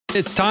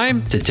It's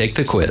time to take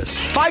the quiz.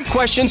 5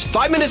 questions,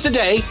 5 minutes a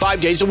day,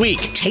 5 days a week.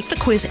 Take the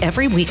quiz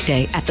every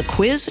weekday at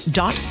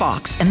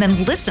thequiz.fox and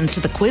then listen to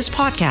the quiz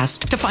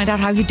podcast to find out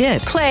how you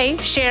did. Play,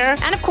 share,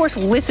 and of course,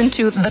 listen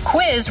to the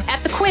quiz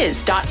at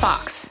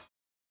thequiz.fox.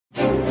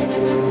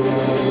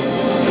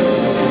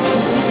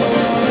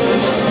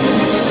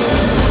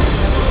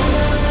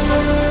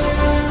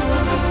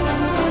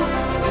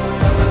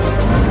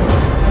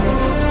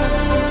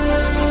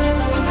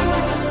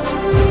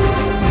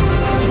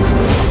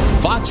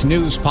 Fox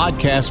News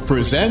Podcast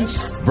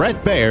presents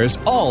Bret Baier's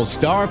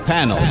All-Star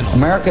Panel.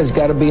 America's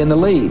got to be in the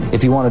lead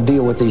if you want to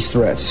deal with these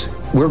threats.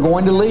 We're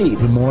going to lead.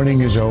 The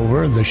mourning is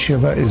over. The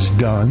Shiva is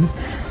done.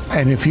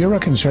 And if you're a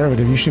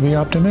conservative, you should be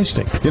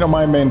optimistic. You know,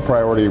 my main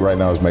priority right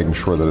now is making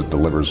sure that it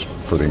delivers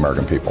for the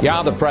American people.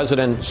 Yeah, the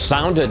president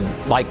sounded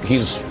like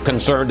he's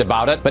concerned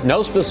about it, but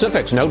no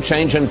specifics, no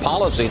change in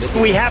policy.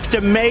 We have to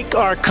make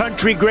our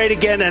country great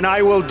again, and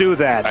I will do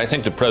that. I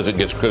think the president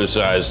gets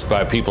criticized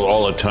by people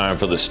all the time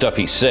for the stuff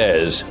he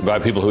says, by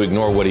people who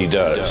ignore what he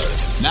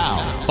does. Now,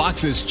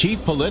 Fox's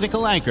chief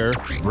political anchor,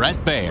 Bret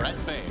Baier.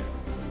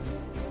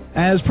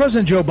 As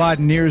President Joe Biden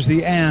nears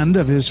the end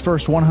of his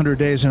first 100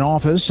 days in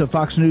office, a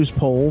Fox News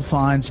poll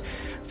finds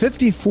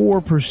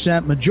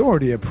 54%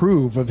 majority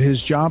approve of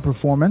his job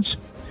performance.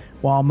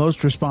 While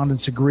most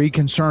respondents agree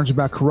concerns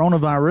about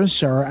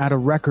coronavirus are at a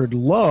record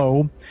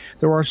low,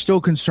 there are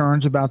still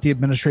concerns about the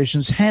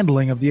administration's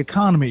handling of the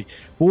economy,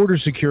 border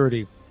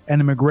security, and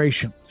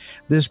immigration.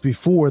 This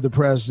before the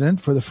president,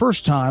 for the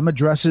first time,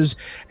 addresses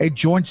a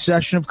joint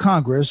session of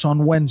Congress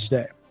on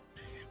Wednesday.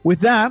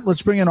 With that,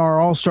 let's bring in our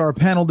all-star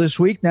panel this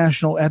week,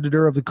 national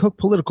editor of the Cook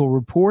Political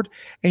Report,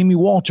 Amy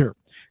Walter,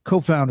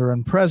 co-founder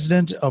and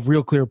president of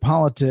Real Clear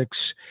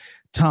Politics,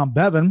 Tom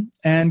Bevan,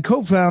 and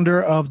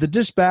co-founder of The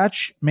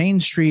Dispatch,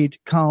 Main Street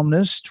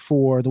columnist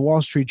for the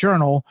Wall Street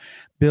Journal,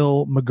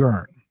 Bill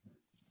McGurn.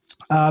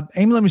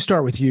 Amy, let me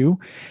start with you.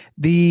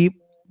 As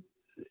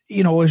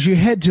you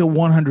head to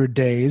 100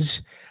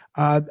 days,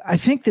 I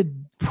think that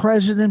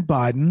President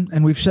Biden,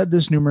 and we've said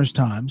this numerous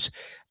times,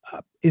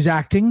 is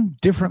acting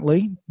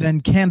differently than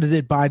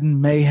candidate Biden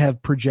may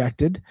have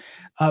projected.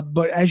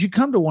 But as you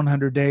come to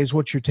 100 days,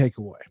 what's your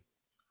takeaway?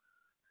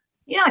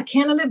 Yeah,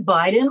 candidate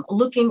Biden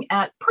looking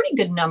at pretty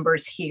good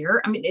numbers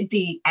here. I mean,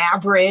 the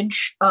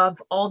average of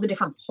all the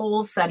different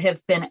polls that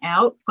have been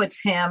out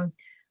puts him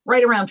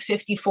right around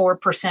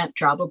 54%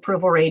 job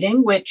approval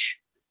rating, which,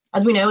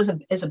 as we know,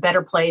 is a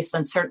better place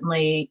than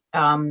certainly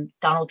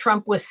Donald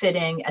Trump was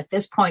sitting at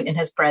this point in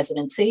his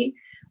presidency.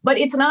 But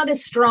it's not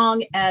as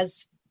strong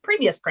as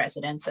previous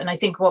presidents. And I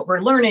think what we're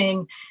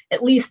learning,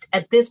 at least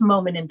at this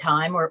moment in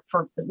time, or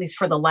at least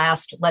for the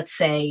last, let's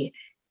say,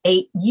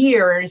 8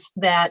 years,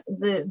 that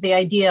the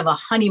idea of a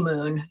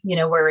honeymoon,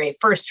 where a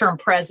first-term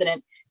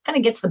president kind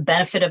of gets the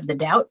benefit of the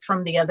doubt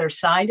from the other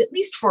side, at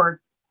least for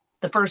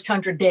the first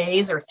 100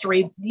 days or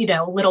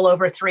little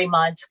over 3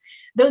 months,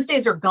 those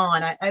days are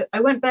gone. I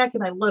went back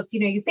and I looked,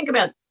 you think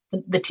about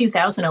the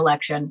 2000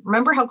 election.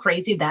 Remember how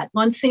crazy that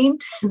one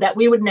seemed, that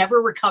we would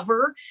never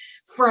recover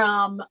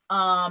from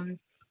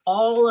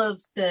all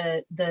of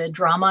the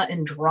drama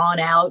and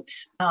drawn out,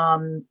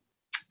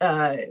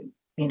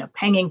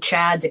 hanging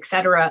chads, et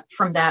cetera,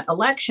 from that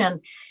election.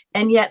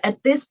 And yet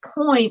at this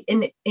point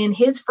in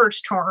his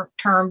first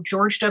term,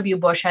 George W.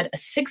 Bush had a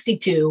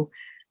 62%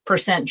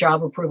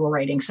 job approval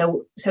rating.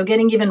 So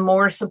getting even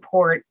more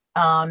support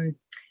than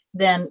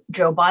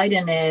Joe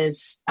Biden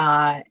is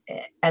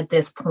at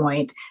this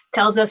point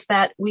tells us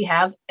that we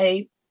have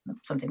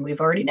something we've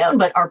already known,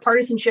 but our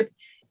partisanship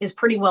is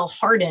pretty well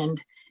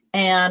hardened.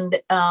 And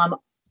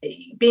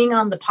being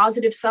on the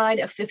positive side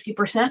of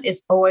 50%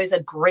 is always a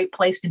great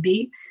place to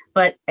be.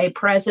 But a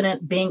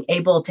president being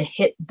able to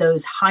hit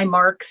those high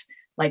marks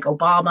like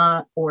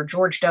Obama or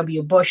George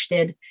W. Bush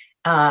did,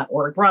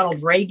 or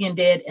Ronald Reagan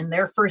did in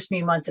their first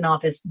few months in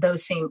office,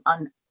 those seem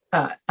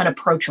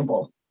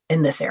unapproachable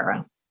in this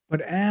era.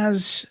 But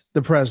as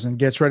the president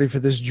gets ready for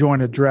this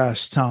joint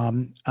address,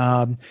 Tom,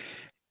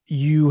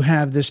 you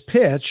have this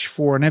pitch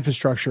for an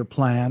infrastructure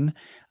plan,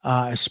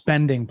 a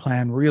spending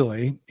plan,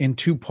 really, in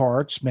 2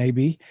 parts,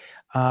 maybe,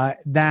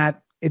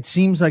 that it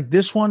seems like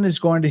this one is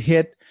going to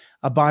hit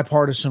a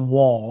bipartisan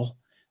wall,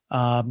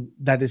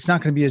 that it's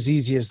not going to be as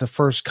easy as the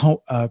first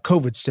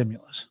COVID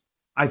stimulus.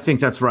 I think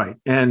that's right.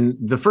 And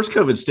the first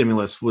COVID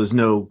stimulus was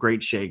no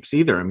great shakes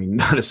either. I mean,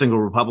 not a single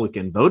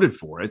Republican voted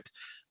for it.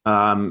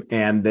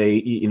 And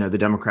the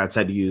Democrats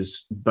had to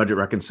use budget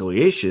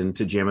reconciliation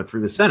to jam it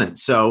through the Senate.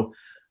 So,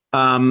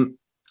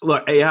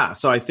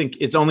 so I think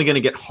it's only going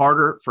to get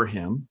harder for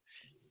him.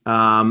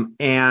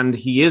 And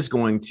he is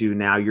going to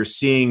now, you're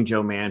seeing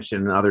Joe Manchin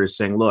and others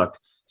saying, look,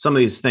 some of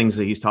these things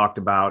that he's talked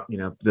about,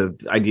 the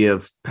idea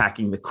of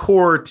packing the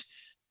court,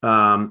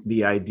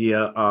 the idea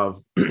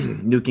of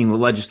nuking the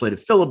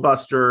legislative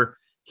filibuster,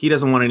 he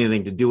doesn't want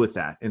anything to do with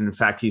that. And in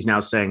fact, he's now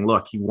saying,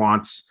 look, he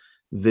wants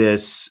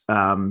this,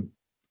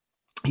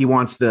 he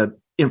wants the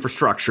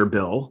infrastructure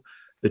bill,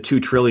 the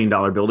 $2 trillion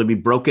bill, to be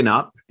broken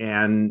up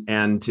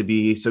and to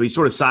be, so he's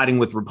sort of siding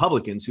with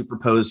Republicans who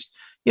proposed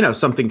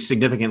something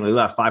significantly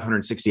less.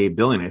 $568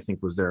 billion, I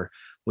think, was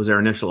their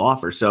initial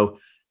offer. So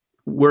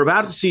we're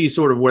about to see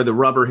sort of where the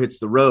rubber hits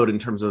the road in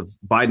terms of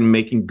Biden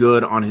making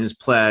good on his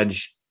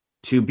pledge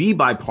to be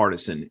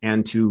bipartisan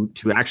and to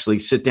actually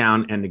sit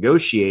down and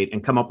negotiate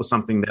and come up with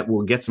something that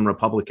will get some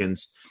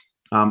Republicans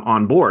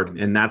on board.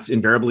 And that's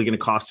invariably going to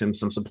cost him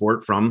some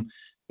support from,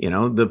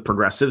 the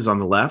progressives on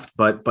the left.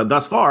 But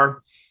thus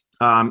far,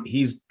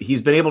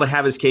 he's been able to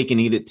have his cake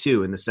and eat it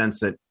too, in the sense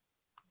that,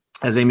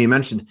 as Amy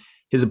mentioned,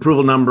 his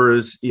approval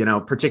numbers,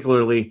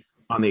 particularly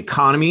on the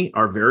economy,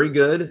 are very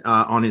good.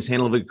 On his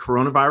handle of the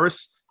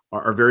coronavirus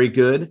are very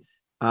good.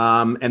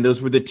 And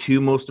those were the two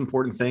most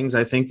important things,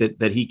 I think,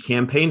 that he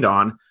campaigned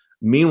on.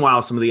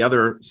 Meanwhile, some of the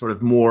other sort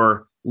of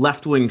more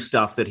left-wing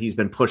stuff that he's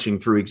been pushing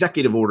through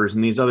executive orders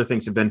and these other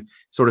things have been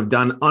sort of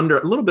done a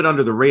little bit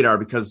under the radar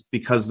because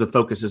the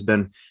focus has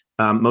been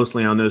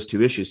mostly on those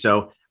two issues.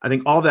 So I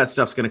think all that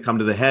stuff's going to come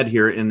to the head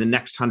here in the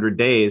next 100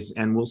 days,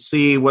 and we'll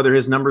see whether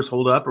his numbers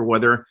hold up or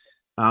whether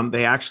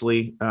they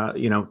actually,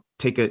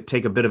 take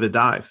a bit of a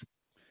dive.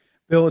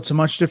 Bill, it's a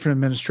much different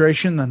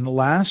administration than the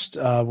last.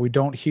 We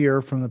don't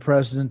hear from the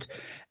president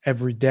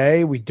every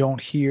day. We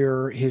don't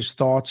hear his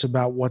thoughts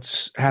about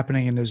what's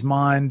happening in his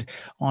mind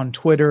on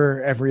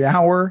Twitter every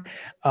hour.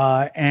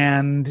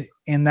 And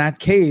in that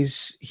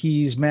case,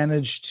 he's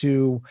managed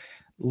to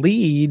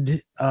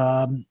lead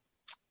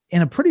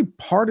in a pretty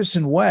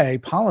partisan way,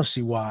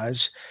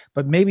 policy-wise,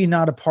 but maybe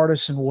not a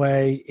partisan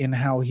way in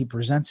how he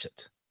presents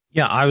it.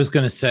 Yeah, I was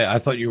going to say, I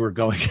thought you were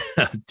going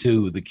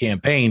to the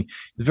campaign.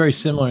 It's very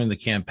similar in the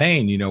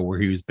campaign, where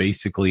he was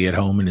basically at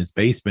home in his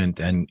basement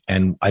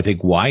and I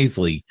think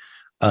wisely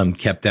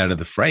kept out of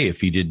the fray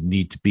if he didn't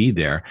need to be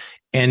there.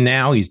 And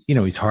now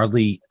he's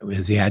hardly,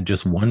 has he had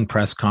just one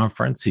press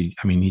conference? He's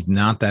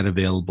not that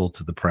available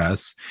to the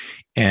press,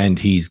 and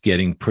he's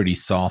getting pretty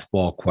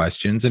softball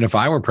questions. And if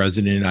I were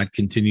president, I'd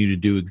continue to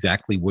do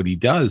exactly what he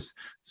does,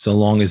 so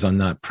long as I'm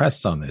not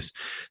pressed on this.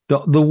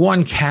 The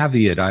one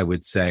caveat I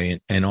would say,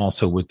 and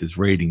also with his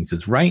ratings,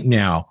 is right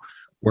now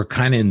we're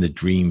kind of in the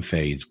dream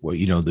phase where,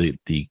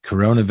 the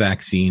coronavirus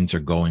vaccines are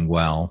going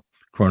well.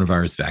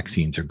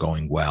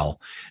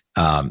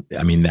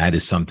 That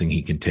is something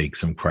he can take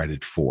some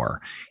credit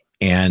for.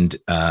 And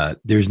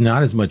there's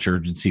not as much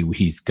urgency.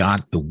 He's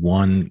got the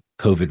one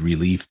COVID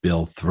relief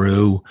bill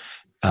through.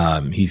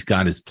 He's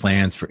got his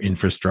plans for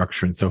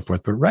infrastructure and so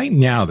forth. But right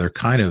now, they're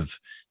kind of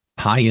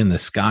pie in the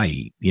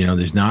sky.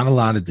 There's not a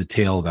lot of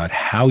detail about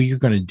how you're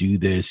going to do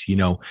this,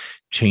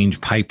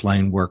 change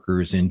pipeline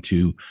workers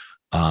into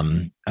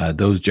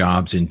those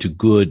jobs into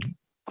good,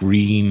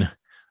 green,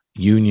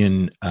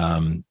 union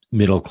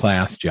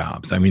middle-class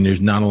jobs.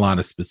 There's not a lot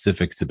of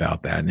specifics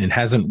about that. And it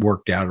hasn't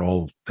worked out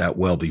all that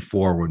well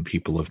before when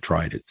people have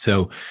tried it.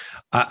 So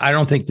I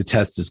don't think the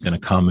test is going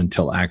to come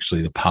until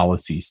actually the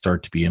policies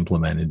start to be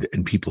implemented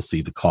and people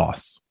see the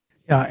costs.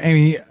 Yeah,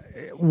 Amy,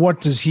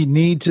 what does he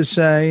need to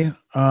say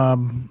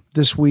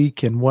this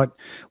week? And what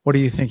do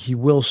you think he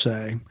will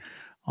say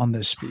on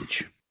this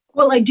speech?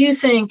 Well, I do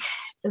think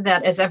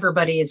that, as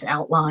everybody has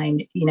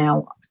outlined,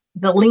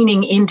 the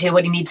leaning into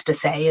what he needs to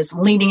say is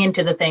leaning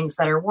into the things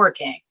that are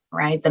working,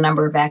 right? The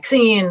number of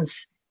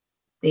vaccines,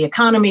 the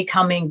economy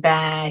coming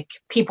back,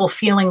 people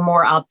feeling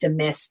more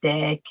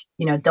optimistic,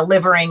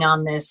 delivering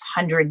on this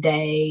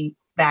 100-day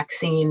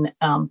vaccine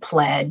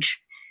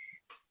pledge.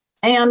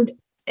 And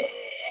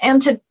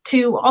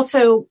to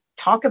also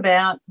talk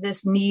about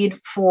this need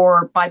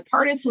for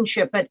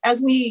bipartisanship. But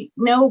as we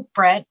know,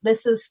 Brett,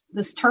 this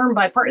term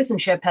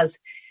bipartisanship has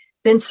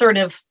been sort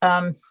of,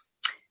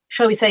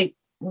 shall we say,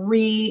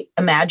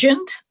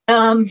 reimagined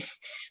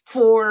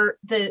for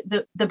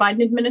the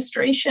Biden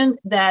administration.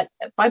 That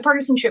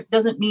bipartisanship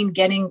doesn't mean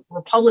getting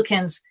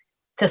Republicans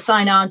to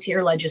sign on to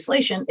your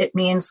legislation. It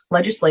means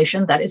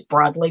legislation that is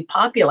broadly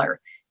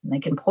popular. And they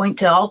can point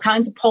to all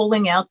kinds of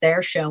polling out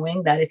there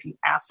showing that if you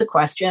ask the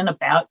question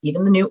about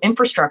even the new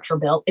infrastructure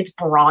bill, it's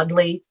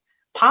broadly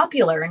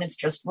popular. And it's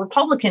just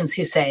Republicans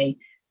who say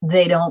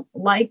they don't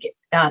like it.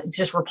 It's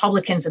just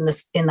Republicans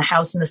in the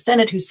House and the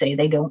Senate who say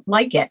they don't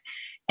like it.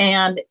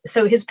 And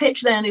so his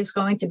pitch then is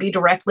going to be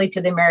directly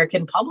to the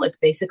American public,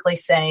 basically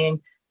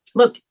saying,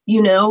 look,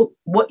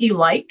 what you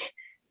like,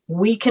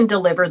 we can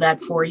deliver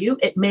that for you.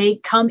 It may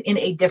come in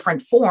a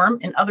different form.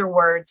 In other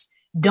words,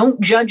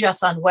 don't judge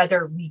us on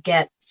whether we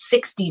get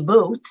 60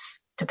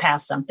 votes to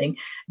pass something.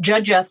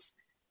 Judge us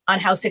on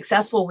how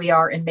successful we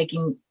are in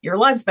making your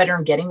lives better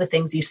and getting the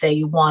things you say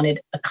you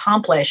wanted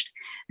accomplished.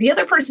 The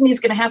other person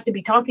he's going to have to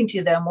be talking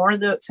to, though, more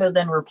so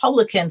than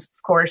Republicans,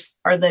 of course,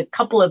 are the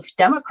couple of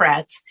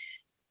Democrats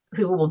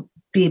who will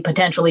be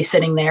potentially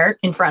sitting there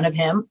in front of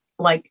him,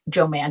 like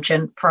Joe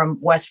Manchin from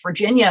West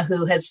Virginia,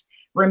 who has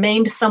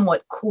remained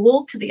somewhat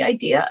cool to the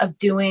idea of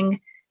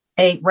doing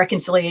a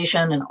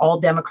reconciliation and all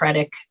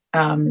Democratic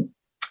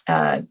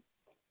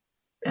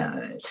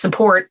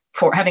support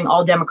for having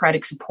all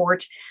Democratic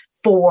support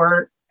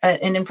for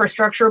an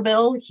infrastructure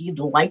bill. He'd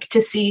like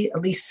to see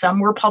at least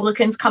some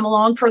Republicans come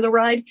along for the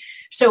ride.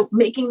 So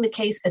making the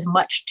case as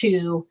much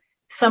to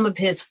some of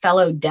his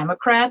fellow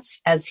Democrats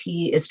as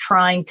he is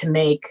trying to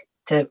make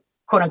to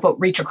quote unquote,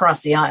 reach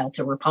across the aisle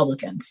to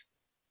Republicans.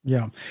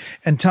 Yeah.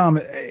 And Tom,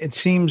 it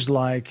seems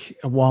like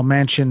while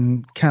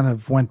Manchin kind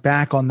of went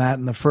back on that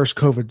in the first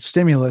COVID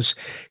stimulus,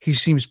 he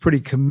seems pretty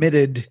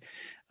committed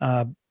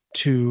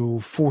to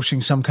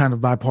forcing some kind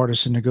of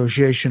bipartisan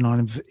negotiation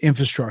on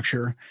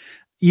infrastructure,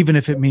 even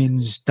if it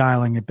means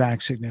dialing it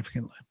back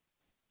significantly.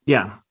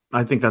 Yeah,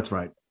 I think that's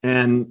right.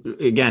 And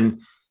again,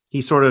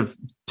 he sort of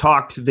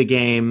talked the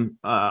game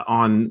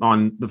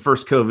on the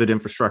first COVID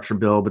infrastructure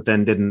bill, but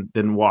then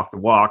didn't walk the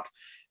walk.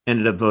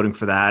 Ended up voting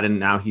for that, and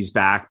now he's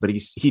back. But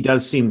he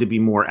does seem to be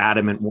more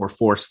adamant, more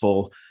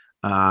forceful,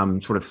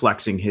 sort of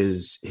flexing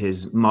his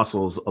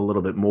muscles a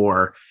little bit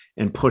more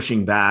and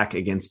pushing back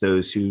against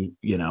those who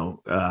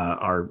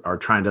are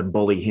trying to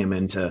bully him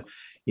into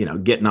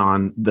getting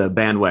on the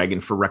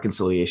bandwagon for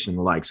reconciliation and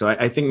the like. So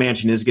I think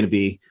Manchin is going to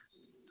be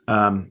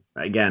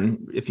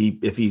again, if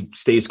he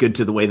stays good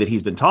to the way that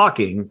he's been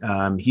talking,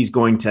 he's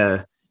going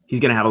to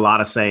have a lot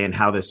of say in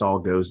how this all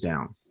goes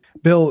down.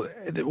 Bill,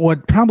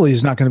 what probably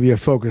is not going to be a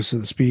focus of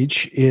the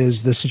speech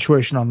is the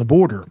situation on the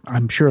border.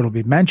 I'm sure it'll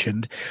be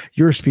mentioned.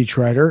 You're a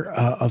speechwriter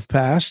of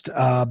past.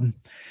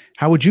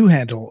 How would you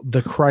handle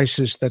the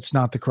crisis that's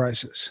not the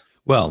crisis?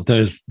 Well,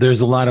 there's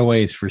a lot of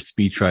ways for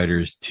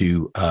speechwriters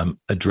to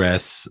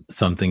address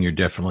something you're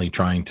definitely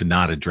trying to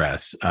not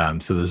address.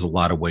 So there's a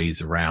lot of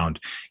ways around.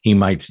 He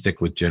might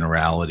stick with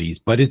generalities,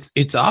 but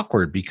it's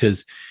awkward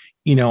because,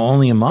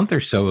 only a month or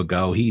so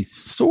ago, he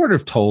sort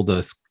of told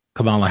us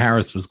Kamala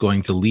Harris was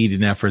going to lead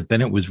an effort. Then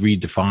it was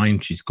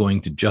redefined. She's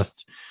going to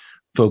just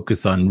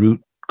focus on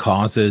root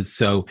causes.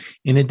 So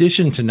in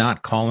addition to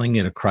not calling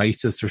it a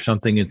crisis or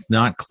something, it's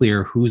not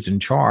clear who's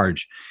in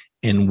charge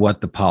and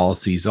what the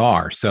policies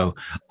are. So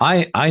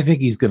I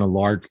think he's going to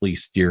largely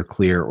steer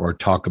clear or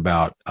talk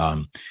about,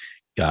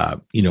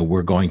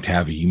 we're going to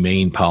have a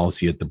humane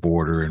policy at the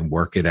border and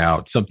work it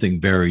out,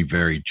 something very,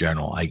 very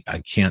general.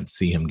 I can't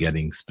see him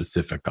getting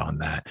specific on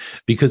that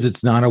because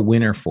it's not a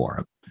winner for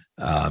him.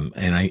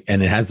 And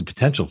it has the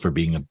potential for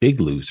being a big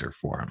loser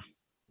for him.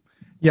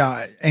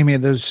 Yeah, Amy,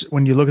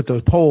 when you look at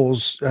those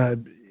polls,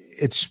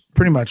 it's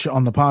pretty much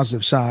on the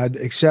positive side,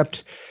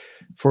 except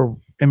for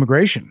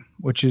immigration,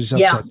 which is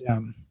upside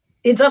down.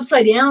 It's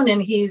upside down,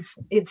 and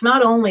it's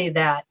not only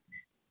that,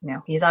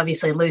 he's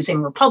obviously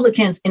losing.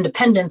 Republicans,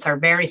 independents are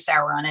very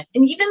sour on it,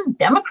 and even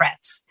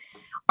Democrats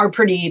are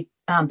pretty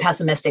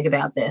pessimistic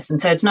about this. And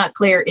so it's not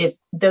clear if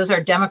those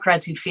are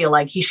Democrats who feel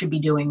like he should be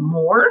doing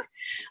more,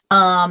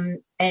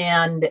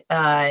 and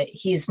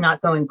he's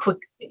not going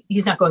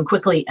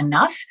quickly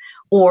enough,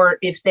 or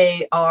if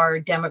they are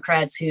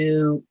Democrats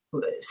who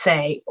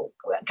say,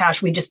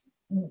 gosh, we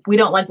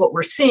don't like what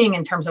we're seeing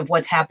in terms of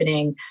what's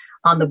happening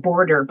on the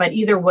border. But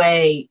either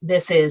way,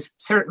 this is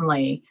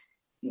certainly,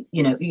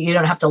 you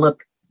don't have to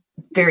look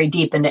very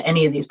deep into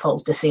any of these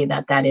polls to see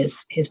that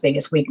is his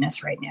biggest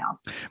weakness right now.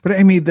 But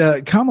Amy,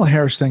 the Kamala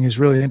Harris thing is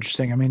really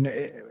interesting. I mean,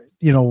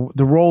 the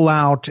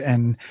rollout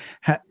and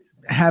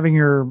having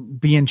her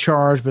be in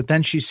charge, but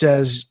then she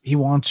says he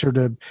wants her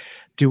to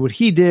do what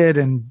he did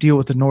and deal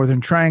with the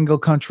Northern Triangle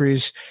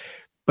countries.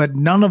 But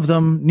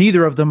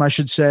neither of them, I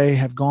should say,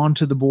 have gone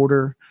to the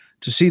border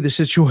to see the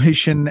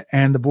situation.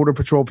 And the Border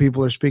Patrol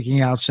people are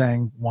speaking out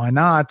saying, why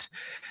not?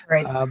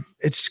 Right.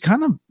 It's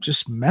kind of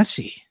just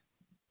messy.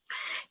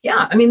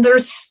 Yeah, I mean,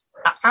 there's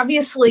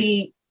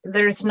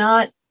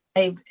not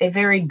a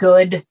very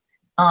good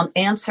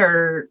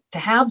answer to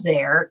have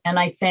there. And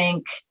I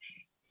think,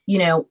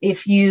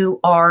 if you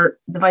are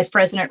the vice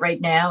president right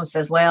now,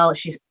 says, well,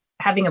 she's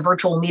having a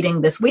virtual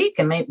meeting this week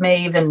and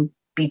may even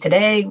be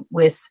today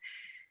with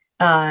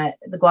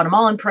the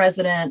Guatemalan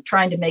president,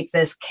 trying to make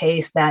this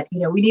case that,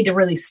 we need to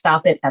really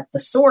stop it at the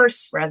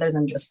source rather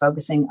than just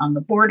focusing on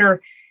the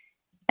border.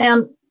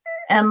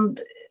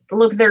 And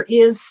look, there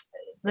is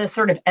the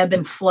sort of ebb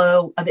and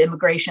flow of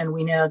immigration.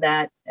 We know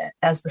that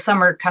as the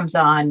summer comes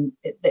on,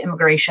 the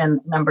immigration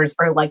numbers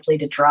are likely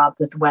to drop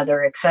with the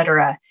weather, et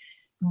cetera.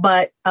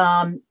 But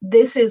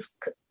this is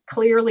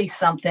clearly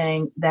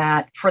something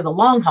that for the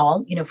long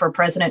haul, for a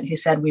president who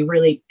said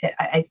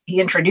he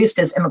introduced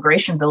his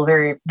immigration bill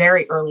very,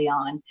 very early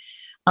on.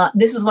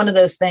 This is one of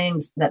those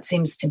things that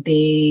seems to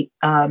be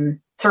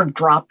sort of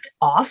dropped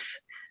off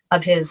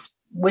of his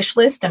wish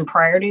list and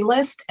priority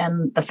list.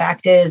 And the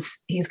fact is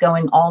he's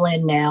going all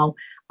in now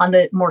on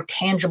the more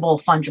tangible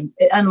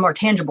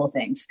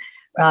things,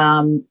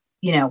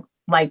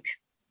 like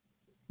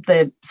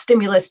the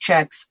stimulus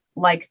checks,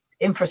 like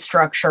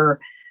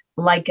infrastructure,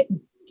 like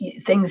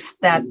things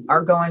that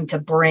are going to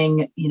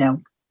bring,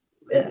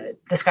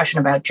 discussion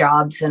about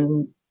jobs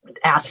and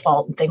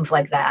asphalt and things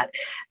like that,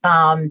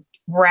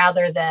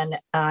 rather than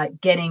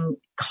getting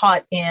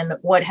caught in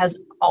what has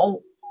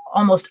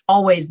almost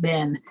always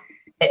been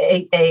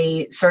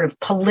a sort of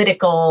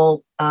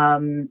political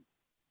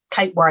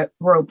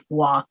tightrope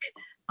walk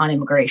on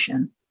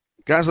immigration.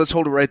 Guys, let's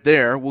hold it right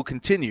there. We'll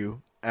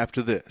continue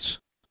after this.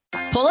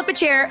 Pull up a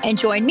chair and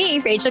join me,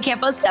 Rachel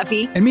Campos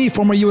Duffy. And me,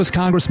 former U.S.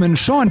 Congressman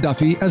Sean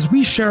Duffy, as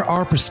we share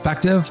our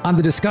perspective on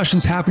the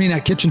discussions happening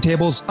at kitchen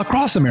tables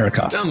across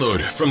America.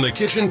 Download From the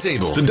Kitchen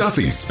Table, The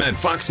Duffys, at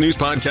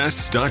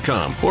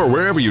foxnewspodcasts.com or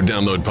wherever you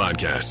download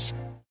podcasts.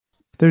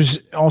 There's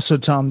also,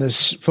 Tom,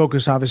 this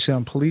focus obviously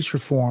on police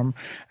reform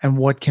and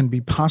what can be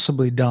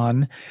possibly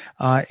done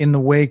in the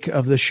wake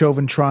of the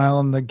Chauvin trial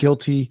and the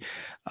guilty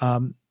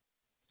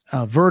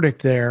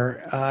verdict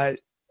there.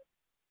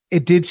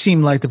 It did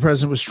seem like the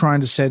president was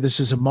trying to say this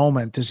is a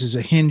moment, this is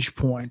a hinge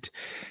point.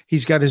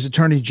 He's got his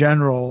attorney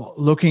general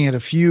looking at a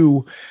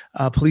few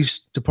police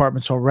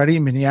departments already,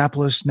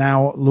 Minneapolis,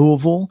 now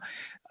Louisville.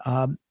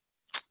 But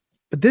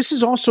this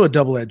is also a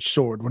double-edged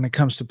sword when it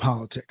comes to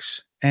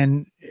politics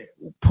and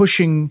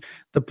pushing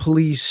the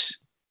police.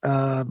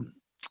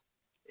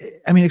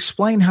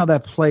 Explain how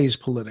that plays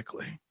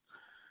politically.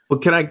 Well,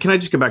 can I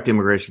just go back to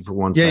immigration for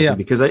one second? Yeah.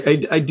 Because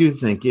I do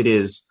think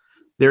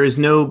there is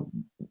no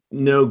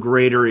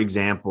greater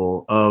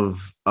example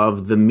of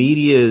the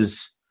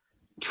media's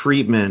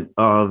treatment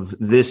of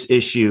this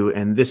issue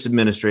and this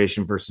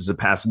administration versus a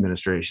past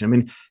administration. I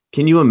mean,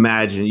 can you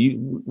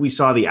imagine? We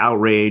saw the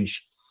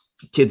outrage,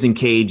 kids in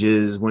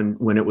cages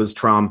when it was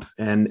Trump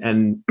and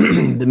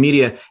the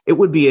media. It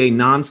would be a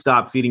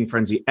nonstop feeding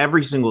frenzy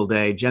every single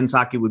day. Jen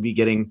Psaki would be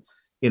getting,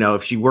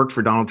 if she worked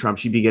for Donald Trump,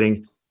 she'd be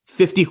getting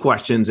 50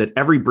 questions at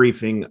every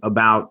briefing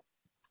about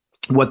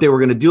what they were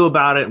going to do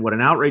about it, what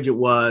an outrage it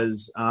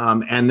was.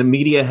 And the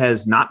media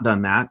has not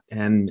done that.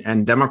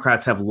 And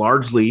Democrats have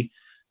largely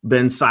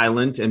been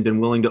silent and been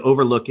willing to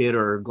overlook it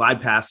or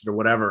glide past it or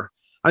whatever.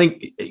 I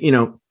think,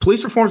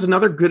 police reform is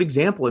another good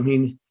example. I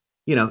mean,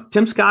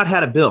 Tim Scott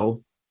had a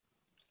bill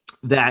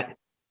and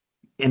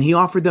he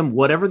offered them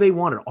whatever they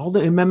wanted, all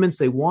the amendments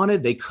they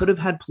wanted. They could have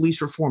had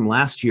police reform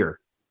last year,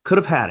 could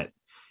have had it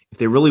if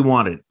they really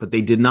wanted it, but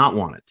they did not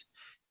want it.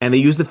 And they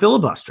used the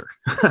filibuster,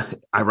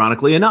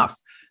 ironically enough,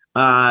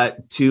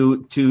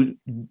 to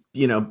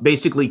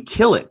basically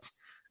kill it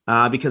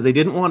because they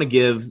didn't want to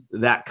give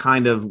that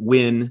kind of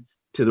win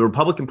to the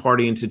Republican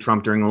Party and to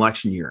Trump during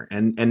election year.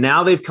 And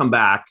now they've come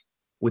back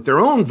with their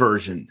own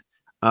version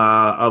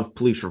of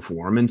police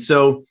reform. And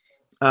so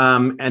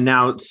and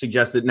now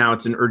suggest that now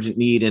it's an urgent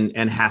need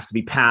and has to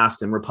be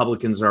passed. And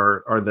Republicans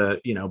are the,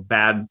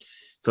 bad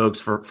folks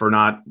for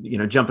not,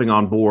 jumping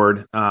on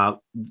board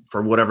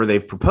for whatever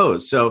they've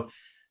proposed. So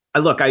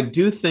look, I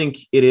do think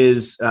it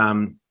is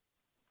a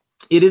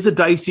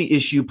dicey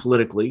issue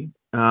politically.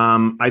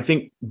 I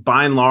think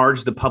by and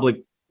large, the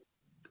public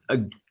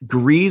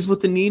agrees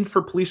with the need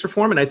for police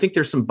reform. And I think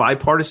there's some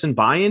bipartisan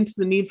buy-in to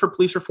the need for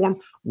police reform.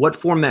 What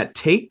form that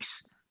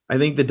takes, I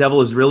think the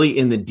devil is really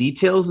in the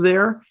details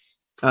there.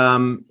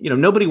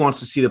 Nobody wants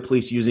to see the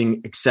police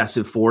using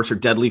excessive force or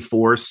deadly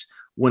force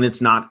when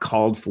it's not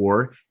called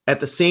for.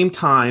 At the same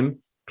time,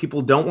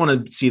 people don't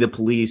want to see the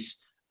police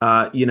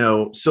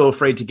so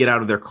afraid to get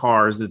out of their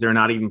cars that they're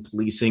not even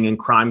policing, and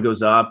crime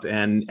goes up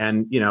and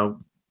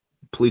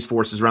police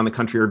forces around the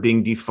country are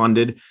being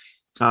defunded.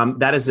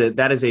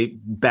 That is a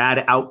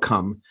bad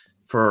outcome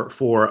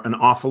for an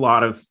awful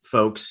lot of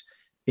folks,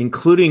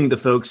 including the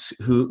folks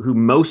who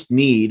most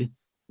need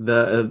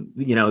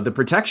the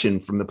protection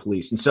from the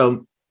police. And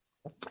so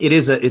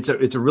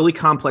it's a really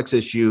complex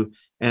issue,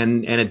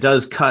 and it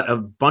does cut a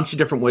bunch of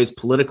different ways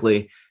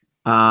politically.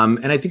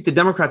 And I think the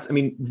Democrats,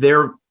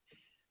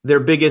 their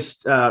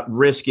biggest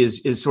risk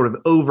is sort of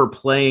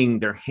overplaying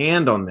their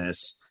hand on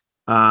this.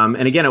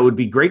 And again, it would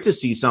be great to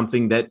see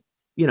something that,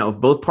 if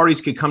both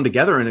parties could come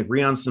together and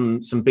agree on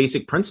some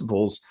basic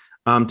principles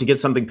to get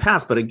something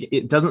passed. But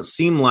it doesn't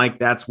seem like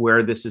that's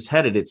where this is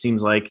headed. It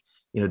seems like,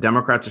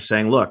 Democrats are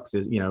saying, look,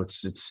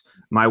 it's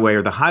my way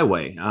or the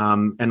highway.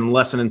 And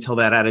unless and until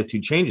that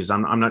attitude changes,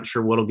 I'm not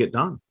sure what'll get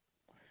done.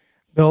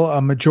 Bill,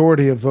 a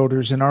majority of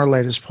voters in our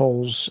latest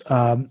polls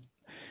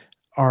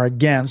are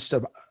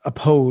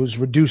oppose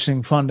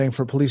reducing funding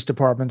for police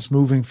departments,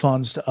 moving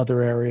funds to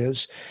other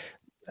areas.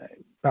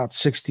 About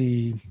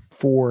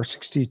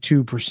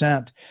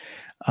 62%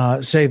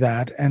 say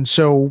that. And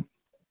so,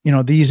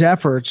 these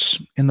efforts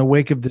in the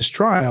wake of this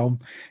trial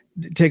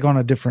take on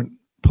a different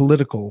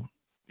political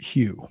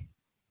hue.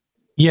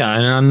 Yeah,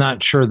 and I'm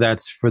not sure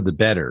that's for the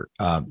better,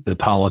 the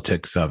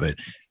politics of it.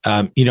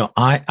 I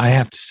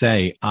have to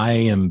say, I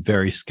am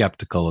very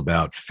skeptical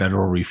about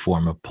federal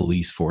reform of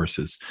police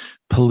forces.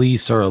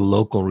 Police are a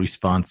local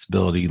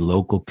responsibility,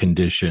 local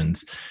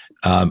conditions.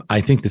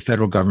 I think the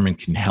federal government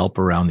can help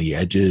around the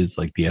edges,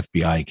 like the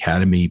FBI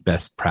Academy,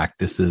 best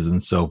practices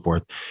and so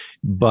forth.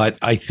 But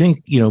I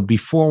think,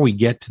 before we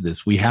get to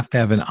this, we have to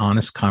have an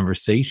honest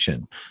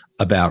conversation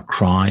about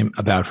crime,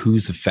 about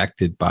who's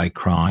affected by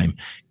crime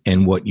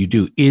and what you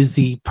do. Is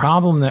the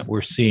problem that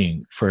we're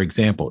seeing, for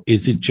example,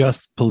 is it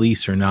just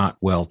police are not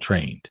well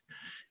trained?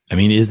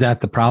 Is that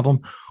the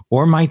problem?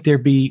 Or might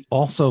the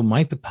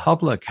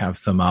public have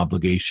some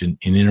obligation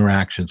in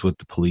interactions with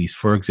the police,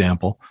 for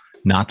example,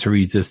 not to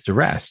resist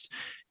arrest?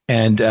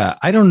 And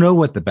I don't know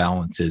what the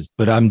balance is,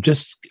 but I'm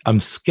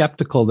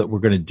skeptical that we're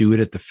going to do it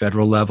at the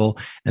federal level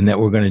and that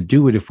we're going to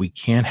do it if we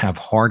can't have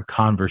hard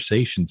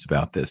conversations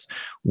about this.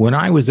 When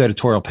I was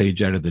editorial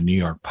page editor of the New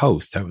York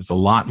Post, I was a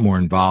lot more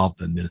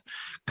involved in the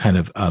kind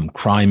of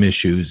crime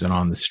issues and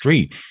on the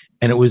street.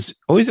 And it was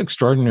always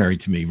extraordinary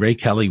to me. Ray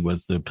Kelly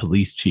was the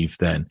police chief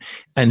then,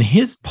 and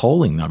his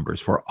polling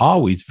numbers were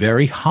always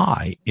very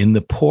high in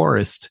the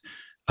poorest,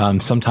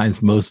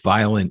 sometimes most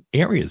violent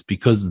areas,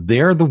 because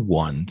they're the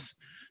ones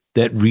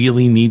that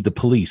really need the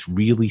police,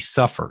 really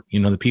suffer. You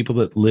know, the people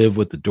that live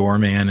with the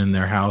doorman in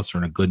their house or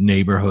in a good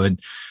neighborhood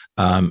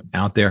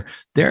out there,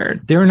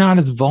 they're not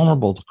as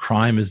vulnerable to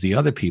crime as the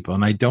other people.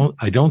 And I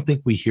don't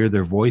think we hear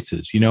their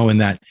voices. You know, in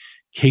that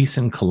case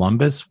in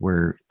Columbus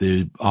where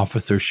the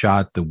officer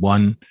shot the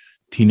one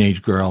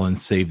teenage girl and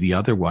saved the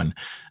other one,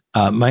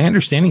 my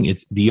understanding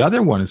is the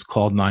other one is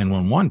called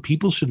 911.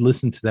 People should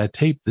listen to that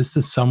tape. This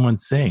is someone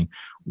saying,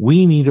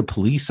 we need a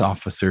police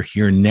officer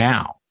here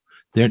now.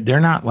 They're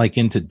not like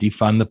into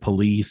defund the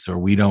police or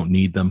we don't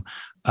need them.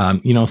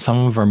 You know,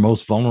 some of our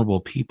most vulnerable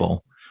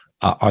people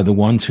are the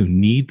ones who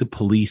need the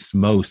police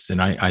most.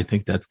 And I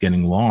think that's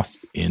getting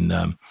lost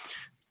in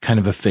kind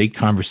of a fake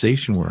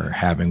conversation we're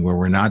having where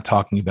we're not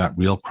talking about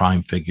real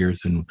crime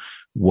figures and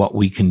what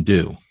we can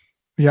do.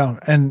 Yeah.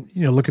 And,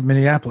 you know, look at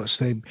Minneapolis.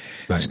 They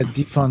said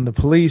defund the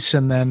police,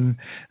 and then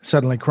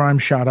suddenly crime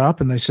shot up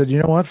and they said, you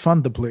know what,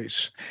 fund the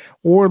police.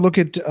 Or look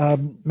at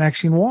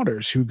Maxine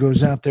Waters, who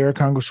goes out there, a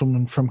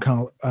congresswoman from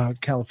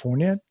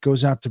California,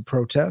 goes out to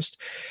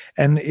protest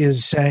and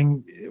is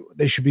saying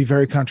they should be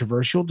very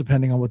controversial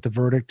depending on what the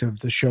verdict of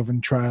the Chauvin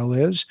trial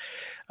is,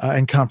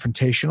 and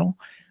confrontational.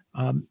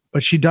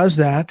 But she does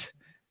that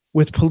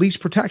with police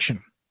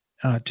protection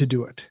to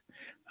do it.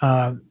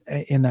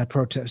 In that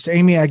protest.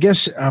 Amy, I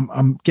guess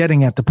I'm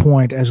getting at the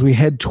point as we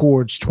head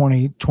towards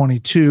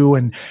 2022,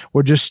 and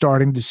we're just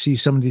starting to see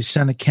some of these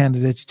Senate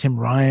candidates, Tim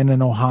Ryan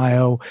in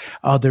Ohio,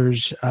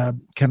 others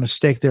kind of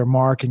stake their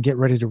mark and get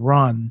ready to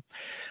run.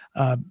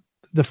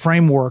 The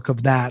framework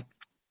of that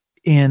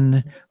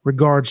in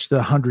regards to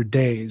the 100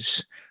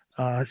 days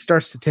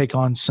starts to take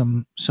on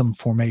some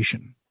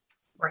formation.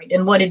 Right.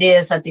 And what it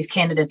is that these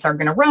candidates are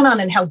going to run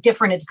on and how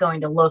different it's going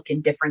to look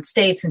in different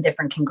states and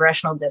different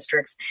congressional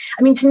districts.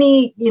 I mean, to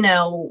me, you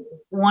know,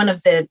 one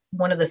of the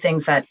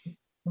things that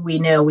we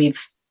know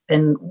we've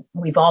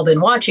all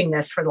been watching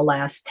this for the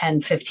last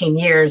 10, 15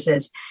 years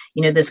is,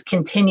 you know, this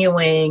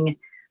continuing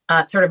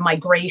sort of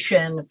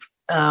migration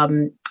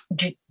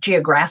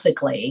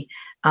geographically,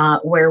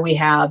 where we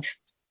have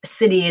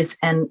cities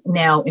and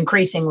now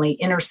increasingly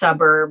inner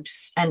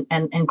suburbs and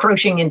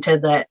encroaching into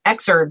the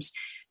exurbs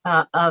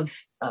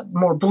of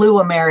more blue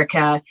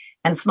America,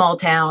 and small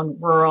town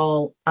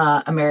rural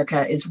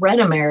America is red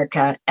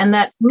America. And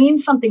that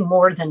means something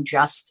more than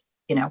just,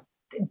 you know,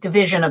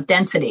 division of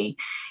density.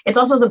 It's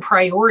also the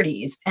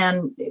priorities.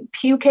 And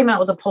Pew came out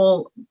with a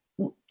poll,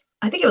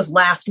 I think it was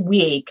last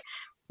week,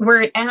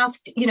 where it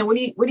asked, you know, what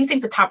do you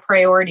think the top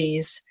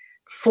priorities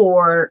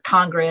for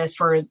Congress,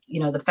 for, you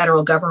know, the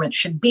federal government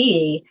should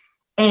be?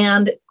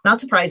 And not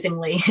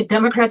surprisingly,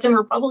 Democrats and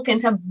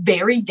Republicans have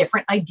very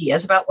different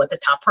ideas about what the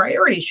top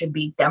priorities should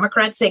be.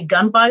 Democrats say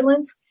gun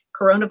violence,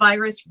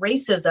 coronavirus,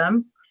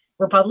 racism.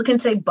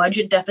 Republicans say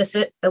budget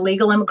deficit,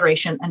 illegal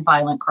immigration, and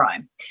violent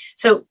crime.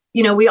 So,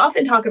 you know, we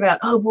often talk about,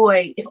 oh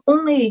boy, if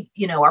only,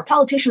 you know, our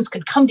politicians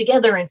could come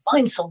together and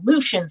find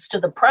solutions to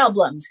the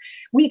problems.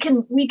 We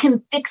can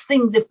fix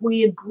things if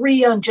we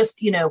agree on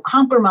just, you know,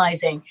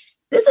 compromising.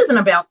 This isn't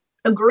about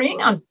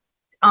agreeing on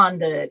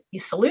the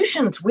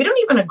solutions. We don't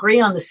even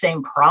agree on the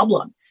same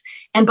problems,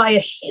 and by a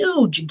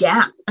huge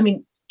gap. I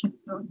mean,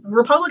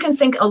 Republicans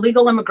think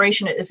illegal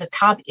immigration is a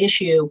top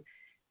issue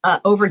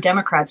over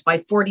Democrats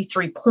by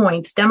 43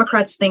 points.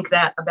 Democrats think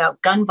that about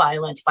gun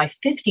violence by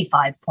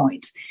 55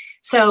 points.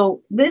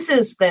 So this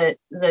is the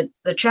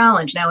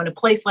challenge. Now, in a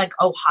place like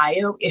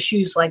Ohio,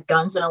 issues like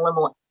guns and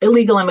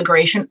illegal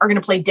immigration are going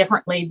to play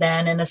differently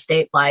than in a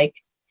state like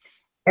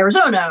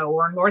Arizona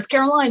or North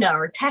Carolina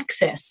or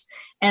Texas.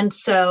 And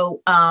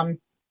so I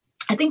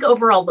think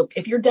overall, look,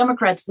 if you're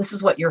Democrats, this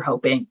is what you're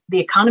hoping. The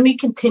economy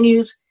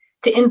continues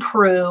to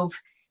improve,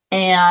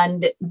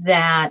 and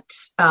that,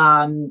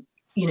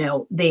 you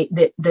know,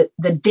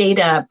 the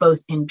data,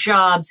 both in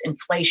jobs,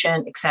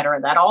 inflation, et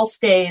cetera, that all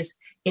stays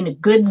in a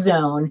good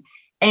zone.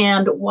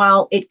 And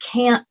while it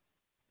can't,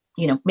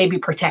 you know, maybe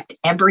protect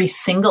every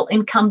single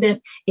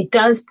incumbent, it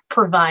does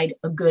provide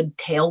a good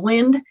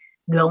tailwind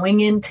going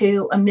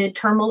into a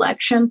midterm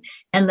election.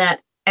 And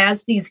that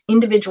as these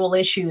individual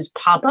issues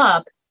pop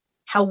up,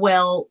 how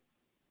well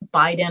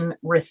Biden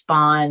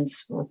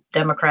responds, or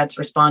Democrats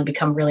respond,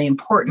 become really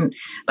important.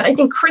 But I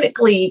think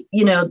critically,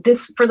 you know,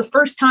 this, for the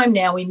first time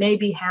now, we may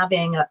be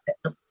having,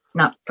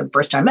 not for the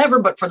first time ever,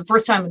 but for the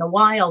first time in a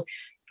while,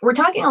 we're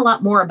talking a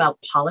lot more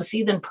about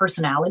policy than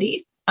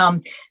personality.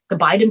 The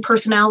Biden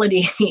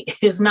personality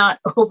is not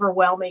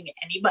overwhelming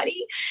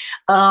anybody.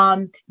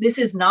 This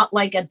is not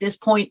like at this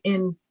point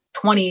in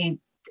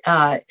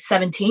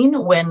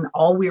 2017, when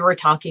all we were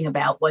talking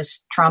about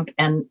was Trump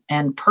and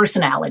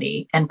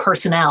personality and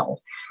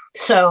personnel.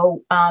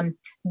 So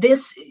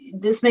this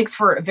makes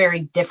for a very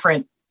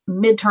different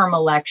midterm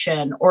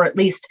election, or at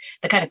least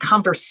the kind of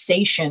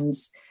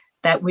conversations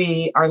that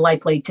we are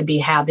likely to be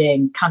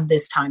having come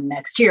this time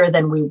next year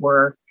than we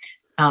were,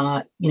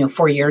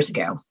 4 years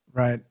ago.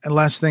 Right. And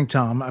last thing,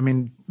 Tom, I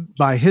mean,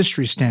 by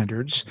history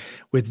standards,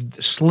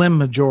 with slim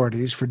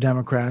majorities for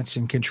Democrats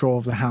in control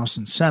of the House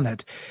and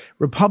Senate,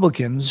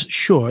 Republicans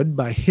should,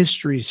 by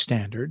history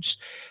standards,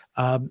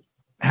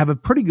 have a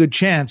pretty good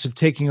chance of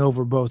taking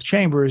over both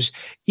chambers,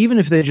 even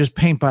if they just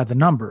paint by the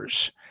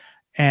numbers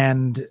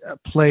and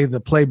play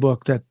the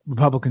playbook that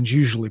Republicans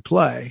usually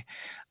play.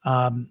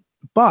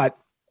 But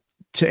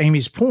to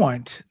Amy's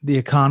point, the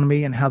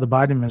economy and how the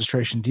Biden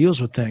administration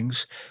deals with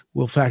things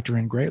will factor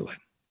in greatly.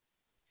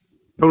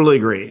 Totally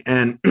agree.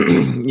 And,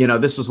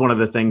 this was one of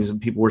the things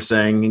that people were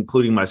saying,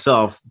 including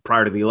myself,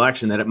 prior to the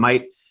election, that it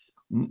might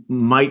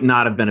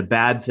not have been a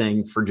bad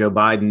thing for Joe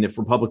Biden if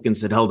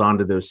Republicans had held on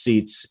to those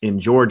seats in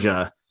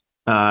Georgia,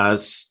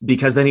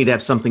 because then he'd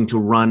have something to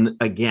run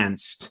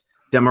against.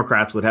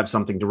 Democrats would have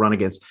something to run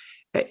against.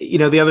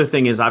 The other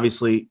thing is,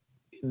 obviously,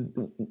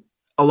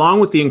 along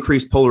with the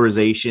increased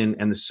polarization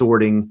and the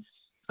sorting,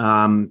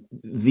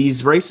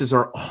 these races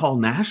are all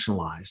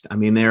nationalized. I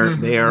mean,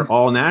 they are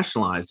all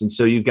nationalized. And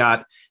so you've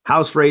got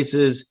House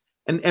races,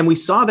 and we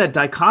saw that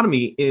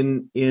dichotomy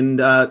in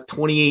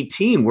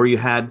 2018, where you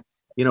had,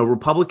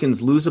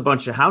 Republicans lose a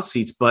bunch of House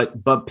seats,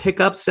 but pick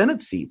up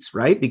Senate seats,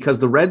 right? Because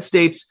the red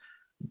states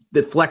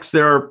that flex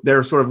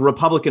their sort of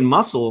Republican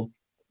muscle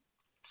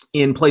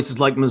in places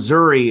like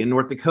Missouri and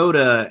North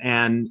Dakota,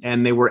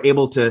 and they were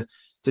able to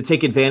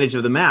take advantage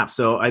of the map.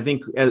 So I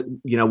think,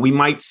 we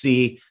might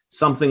see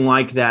something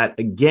like that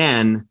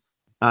again,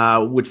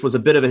 which was a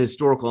bit of a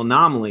historical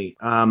anomaly.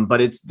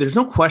 But there's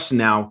no question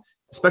now,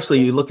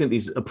 especially you look at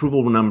these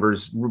approval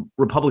numbers,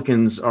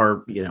 Republicans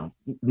are,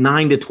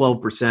 9 to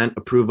 12%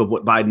 approve of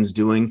what Biden's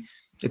doing.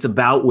 It's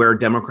about where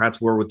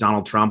Democrats were with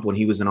Donald Trump when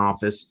he was in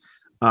office.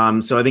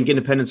 So I think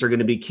independents are going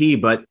to be key,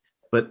 but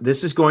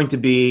this is going to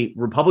be,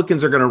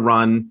 Republicans are going to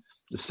run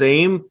the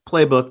same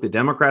playbook that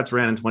Democrats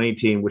ran in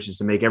 2018, which is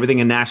to make everything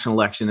a national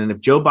election. And if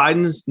Joe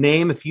Biden's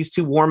name, if he's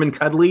too warm and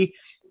cuddly,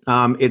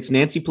 it's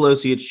Nancy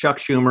Pelosi, it's Chuck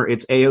Schumer,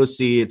 it's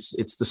AOC,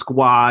 it's the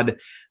squad.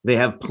 They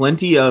have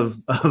plenty of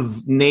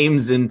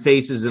names and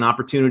faces and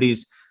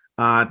opportunities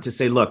to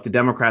say, look, the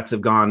Democrats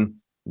have gone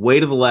way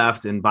to the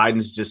left and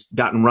Biden's just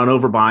gotten run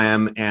over by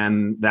him.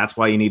 And that's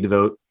why you need to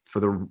vote for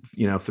the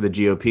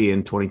GOP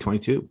in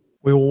 2022.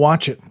 We will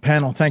watch it.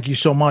 Panel, thank you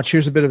so much.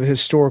 Here's a bit of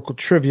historical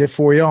trivia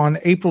for you. On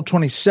April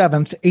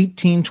 27th,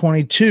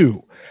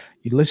 1822,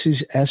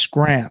 Ulysses S.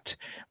 Grant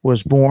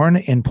was born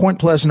in Point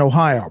Pleasant,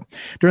 Ohio.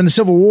 During the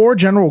Civil War,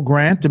 General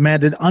Grant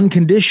demanded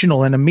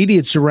unconditional and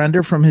immediate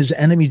surrender from his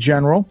enemy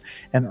general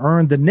and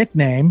earned the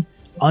nickname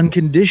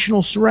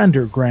Unconditional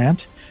Surrender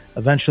Grant.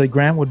 Eventually,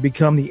 Grant would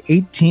become the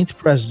 18th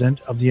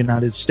president of the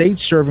United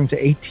States, serving to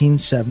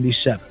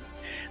 1877.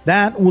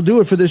 That will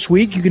do it for this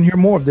week. You can hear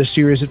more of this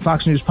series at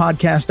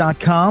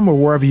foxnewspodcast.com or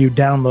wherever you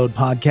download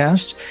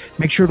podcasts.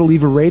 Make sure to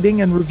leave a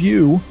rating and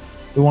review.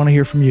 We want to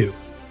hear from you.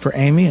 For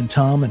Amy and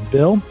Tom and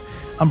Bill,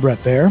 I'm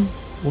Brett Baer.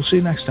 We'll see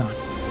you next time.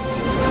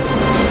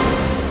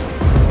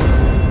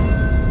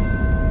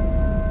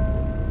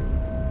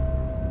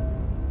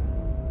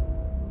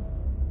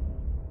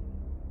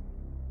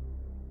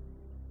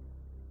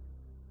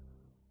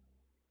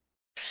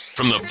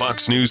 From the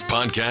Fox News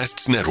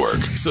Podcasts Network.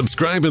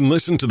 Subscribe and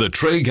listen to the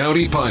Trey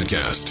Gowdy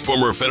Podcast.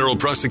 Former federal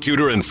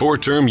prosecutor and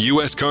 4-term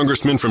U.S.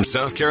 Congressman from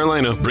South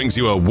Carolina brings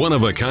you a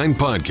one-of-a-kind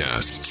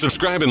podcast.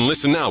 Subscribe and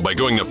listen now by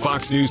going to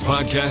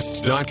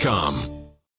foxnewspodcasts.com.